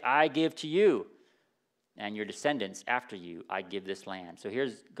Isaac, I give to you, and your descendants after you, I give this land." So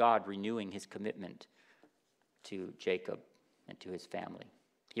here's God renewing his commitment to Jacob and to his family.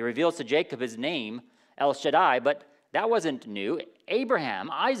 He reveals to Jacob his name, El Shaddai, but that wasn't new. Abraham,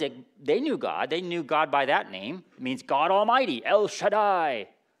 Isaac, they knew God. They knew God by that name. It means God Almighty, El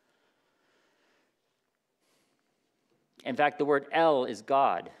Shaddai. In fact, the word El is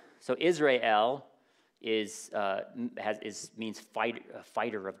God. So Israel means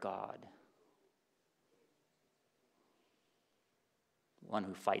fighter of God. One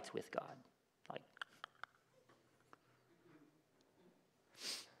who fights with God.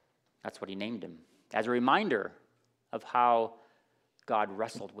 That's what he named him, as a reminder of how God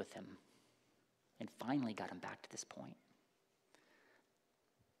wrestled with him and finally got him back to this point.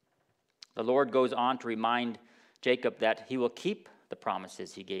 The Lord goes on to remind Jacob that he will keep the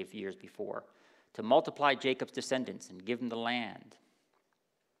promises he gave years before, to multiply Jacob's descendants and give him the land.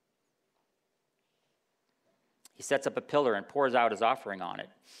 He sets up a pillar and pours out his offering on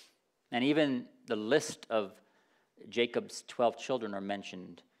it. And even the list of Jacob's 12 children are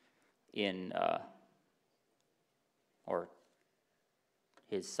mentioned in, or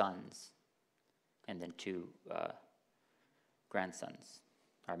his sons, and then 2 grandsons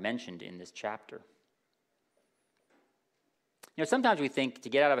are mentioned in this chapter. You know, sometimes we think to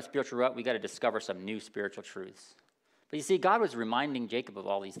get out of a spiritual rut, we got to discover some new spiritual truths. But you see, God was reminding Jacob of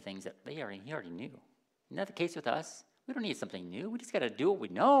all these things that he already knew. Isn't that the case with us? We don't need something new. We just got to do what we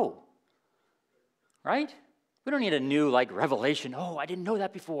know. Right? We don't need a new, revelation. Oh, I didn't know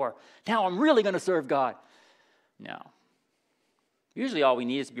that before. Now I'm really going to serve God. No. Usually all we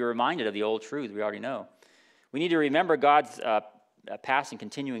need is to be reminded of the old truth we already know. We need to remember God's past and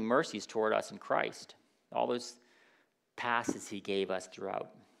continuing mercies toward us in Christ. All those passes he gave us throughout.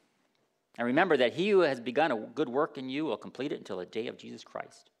 And remember that he who has begun a good work in you will complete it until the day of Jesus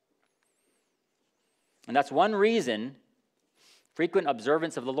Christ. And that's one reason frequent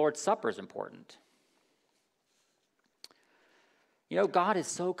observance of the Lord's Supper is important. You know, God is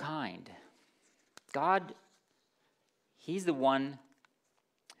so kind. God, he's the one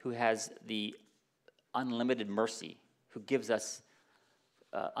who has the unlimited mercy, who gives us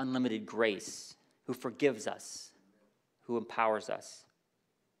unlimited grace, who forgives us, who empowers us.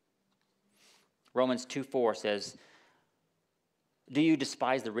 Romans 2:4 says, "Do you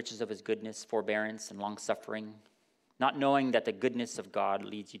despise the riches of his goodness, forbearance, and long-suffering, not knowing that the goodness of God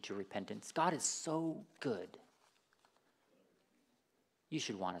leads you to repentance?" God is so good. You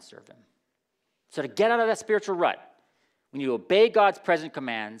should want to serve him. So to get out of that spiritual rut, we need to obey God's present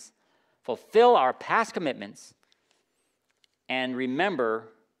commands, fulfill our past commitments, and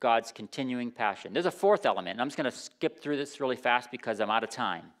remember God's continuing passion. There's a 4th element, and I'm just going to skip through this really fast because I'm out of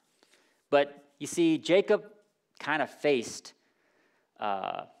time. But you see, Jacob kind of faced,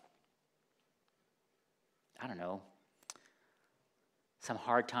 some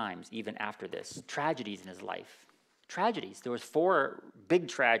hard times even after this, tragedies in his life. Tragedies. There was 4 big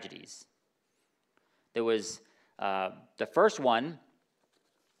tragedies. There was, the first one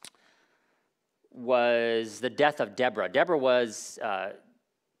was the death of Deborah. Deborah was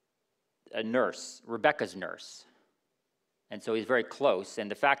a nurse, Rebecca's nurse. And so he's very close.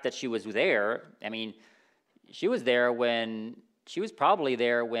 And the fact that she was there, she was there she was probably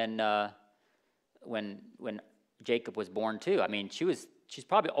there when Jacob was born too. she's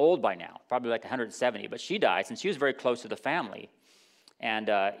probably old by now, probably like 170, but she dies, and she was very close to the family. And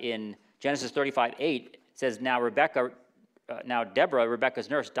in Genesis 35:8, it says, now Deborah, Rebekah's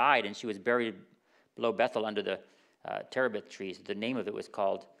nurse, died, and she was buried below Bethel under the terebinth trees. The name of it was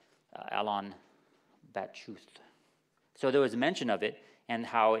called Alon Batchuth. So there was mention of it and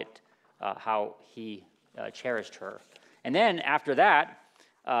how he cherished her. And then after that,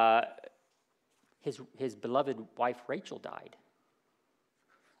 his beloved wife Rachel died,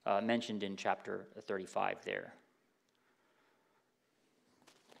 mentioned in chapter 35 there.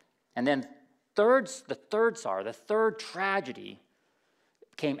 And then the third tragedy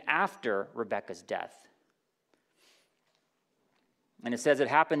came after Rebekah's death. And it says it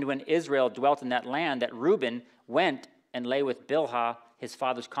happened when Israel dwelt in that land that Reuben went and lay with Bilhah, his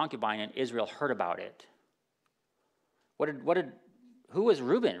father's concubine, and Israel heard about it. Who was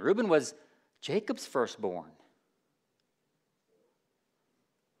Reuben? Reuben was Jacob's firstborn.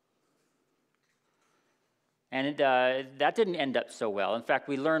 And that didn't end up so well. In fact,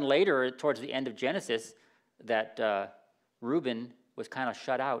 we learn later, towards the end of Genesis, that Reuben was kind of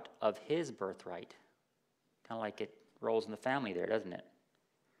shut out of his birthright. Kind of like it rolls in the family there, doesn't it?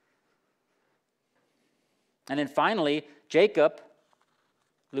 And then finally, Jacob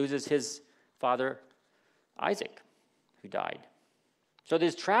loses his father Isaac, who died. So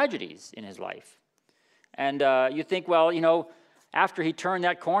there's tragedies in his life. And you think, well, after he turned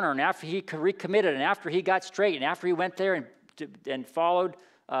that corner, and after he recommitted, and after he got straight, and after he went there and followed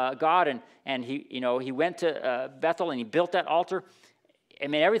God, and he went to Bethel and he built that altar, I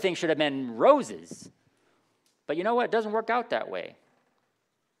mean, everything should have been roses. But you know what? It doesn't work out that way.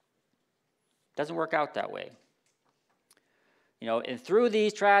 It doesn't work out that way. And through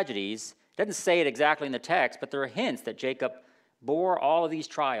these tragedies, it doesn't say it exactly in the text, but there are hints that Jacob bore all of these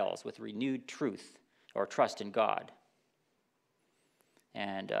trials with renewed truth or trust in God.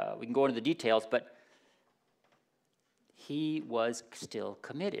 And we can go into the details, but he was still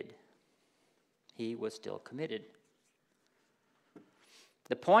committed. He was still committed.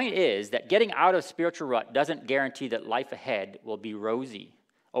 The point is that getting out of spiritual rut doesn't guarantee that life ahead will be rosy.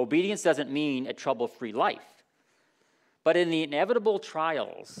 Obedience doesn't mean a trouble-free life. But in the inevitable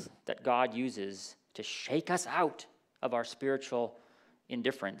trials that God uses to shake us out of our spiritual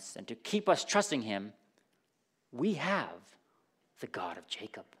indifference and to keep us trusting him, we have the God of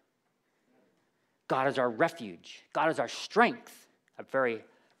Jacob. God is our refuge. God is our strength, a very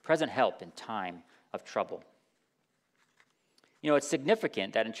present help in time of trouble. It's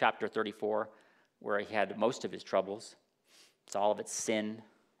significant that in chapter 34, where he had most of his troubles, it's all of its sin,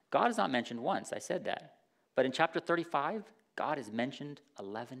 God is not mentioned once. I said that. But in chapter 35, God is mentioned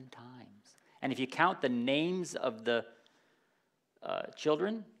 11 times. And if you count the names of the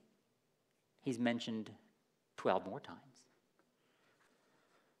children, he's mentioned 12 more times.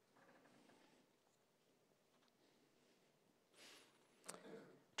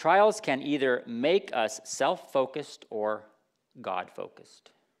 Trials can either make us self-focused or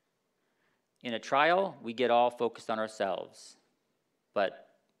God-focused. In a trial, we get all focused on ourselves, but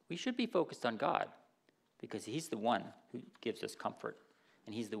we should be focused on God because he's the one who gives us comfort,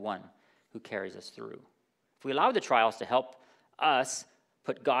 and he's the one who carries us through. If we allow the trials to help us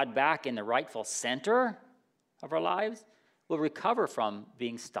put God back in the rightful center of our lives, we'll recover from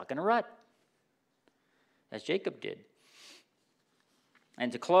being stuck in a rut, as Jacob did.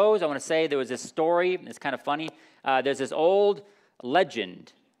 And to close, I want to say there was this story, it's kind of funny. There's this old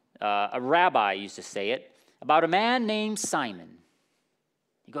legend, a rabbi used to say it, about a man named Simon.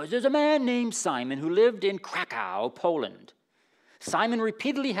 He goes, there's a man named Simon who lived in Krakow, Poland. Simon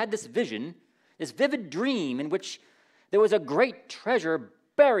repeatedly had this vision, this vivid dream in which there was a great treasure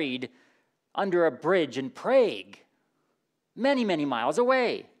buried under a bridge in Prague, many, many miles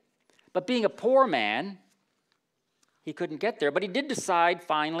away. But being a poor man, he couldn't get there, but he did decide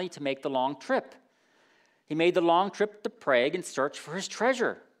finally to make the long trip. He made the long trip to Prague in search for his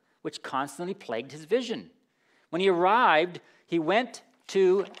treasure, which constantly plagued his vision. When he arrived, he went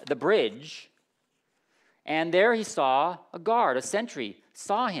to the bridge, and there he saw a guard, a sentry,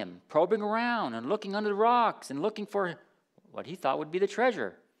 saw him probing around and looking under the rocks and looking for what he thought would be the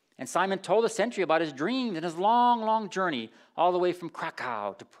treasure. And Simon told the sentry about his dreams and his long, long journey all the way from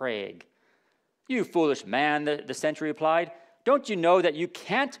Krakow to Prague. You foolish man, the sentry replied. Don't you know that you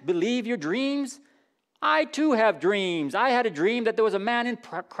can't believe your dreams? I too have dreams. I had a dream that there was a man in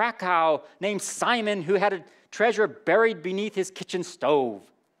Krakow named Simon who had a treasure buried beneath his kitchen stove.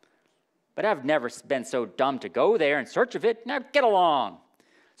 But I've never been so dumb to go there in search of it. Now get along.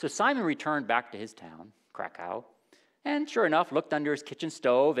 So Simon returned back to his town, Krakow, and sure enough looked under his kitchen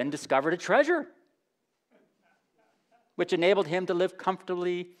stove and discovered a treasure. which enabled him to live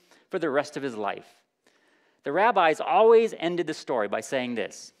comfortably for the rest of his life. The rabbis always ended the story by saying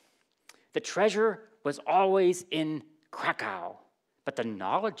this: the treasure was always in Krakow, but the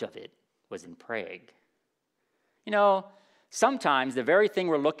knowledge of it was in Prague. You know, sometimes the very thing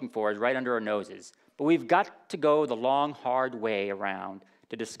we're looking for is right under our noses, but we've got to go the long, hard way around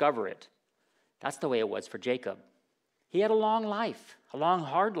to discover it. That's the way it was for Jacob. He had a long life, a long,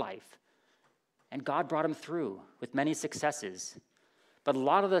 hard life, and God brought him through with many successes. But a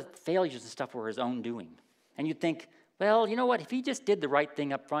lot of the failures and stuff were his own doing. And you'd think, well, you know what? If he just did the right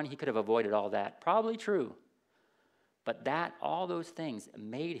thing up front, he could have avoided all that. Probably true. But all those things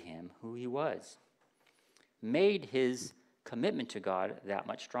made him who he was, made his commitment to God that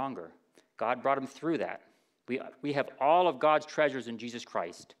much stronger. God brought him through that. We have all of God's treasures in Jesus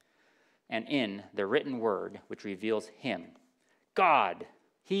Christ and in the written word, which reveals him. God,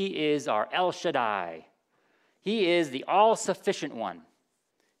 he is our El Shaddai. He is the all-sufficient one.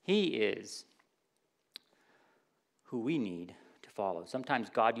 He is who we need to follow. Sometimes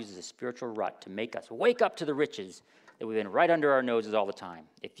God uses a spiritual rut to make us wake up to the riches that we've been right under our noses all the time.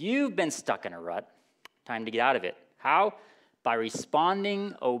 If you've been stuck in a rut, time to get out of it. How? By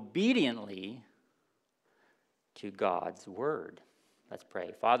responding obediently to God's word. Let's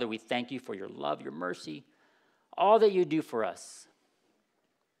pray. Father, we thank you for your love, your mercy, all that you do for us.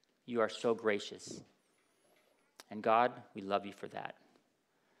 You are so gracious. And God, we love you for that.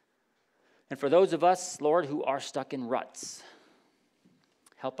 And for those of us, Lord, who are stuck in ruts,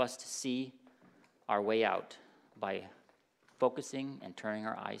 help us to see our way out by focusing and turning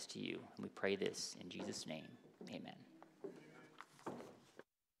our eyes to you. And we pray this in Jesus' name. Amen.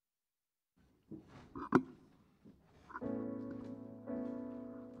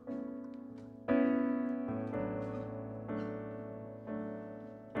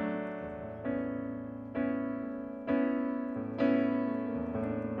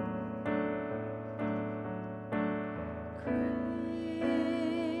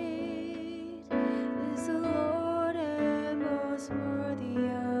 Is the Lord and most worthy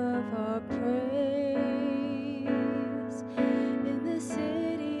of our praise. In the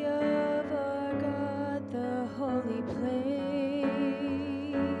city of our God, the holy place,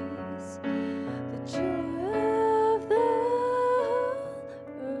 the joy of the earth.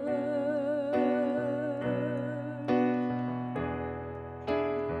 Great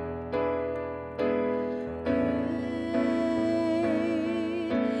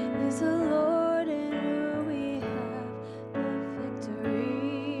is the Lord, in whom we have the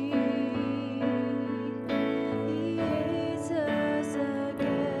victory.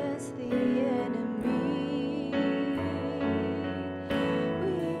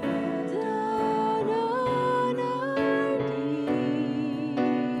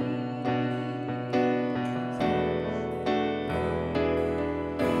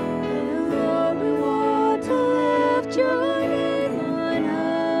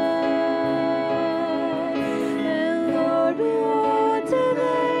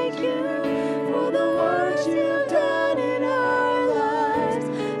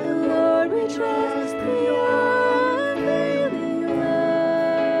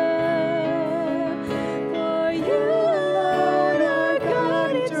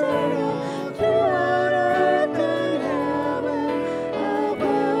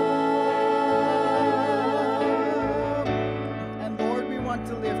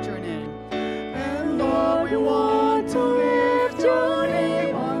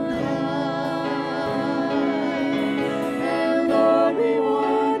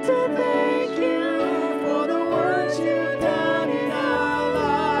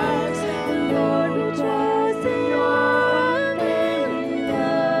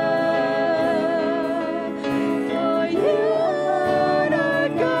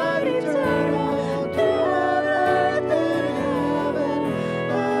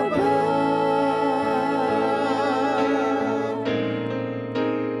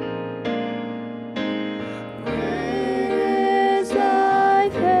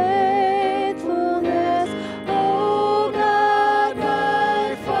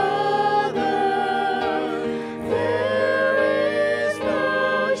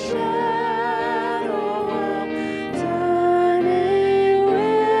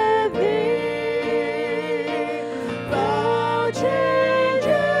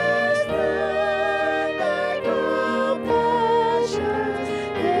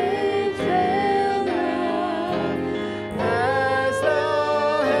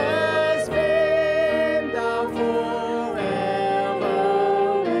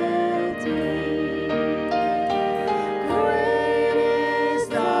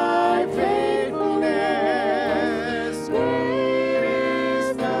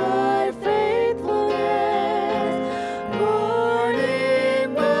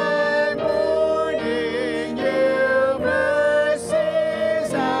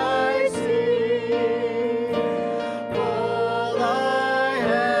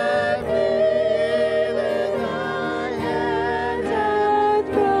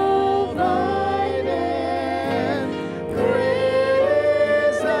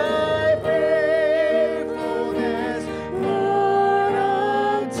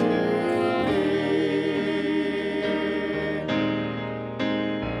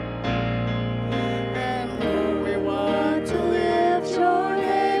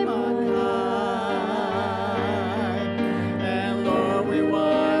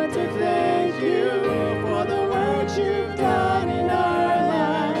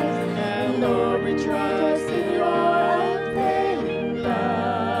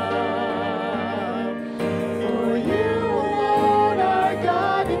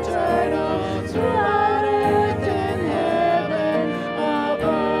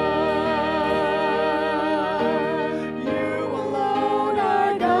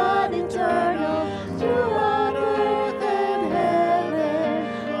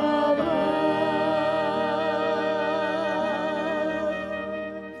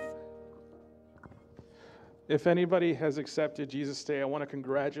 If anybody has accepted Jesus today, I want to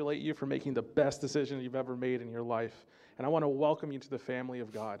congratulate you for making the best decision you've ever made in your life. And I want to welcome you to the family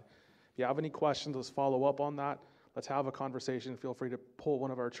of God. If you have any questions, let's follow up on that. Let's have a conversation. Feel free to pull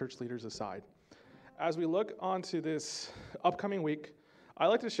one of our church leaders aside. As we look onto this upcoming week, I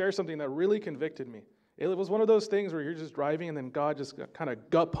like to share something that really convicted me. It was one of those things where you're just driving and then God just kind of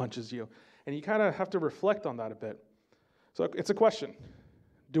gut punches you. And you kind of have to reflect on that a bit. So it's a question.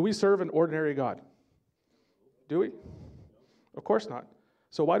 Do we serve an ordinary God? Do we? Of course not.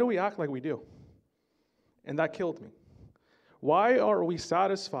 So why do we act like we do? And that killed me. Why are we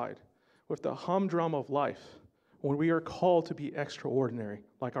satisfied with the humdrum of life when we are called to be extraordinary,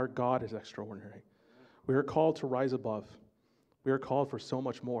 like our God is extraordinary? We are called to rise above. We are called for so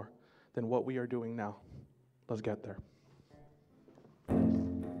much more than what we are doing now. Let's get there.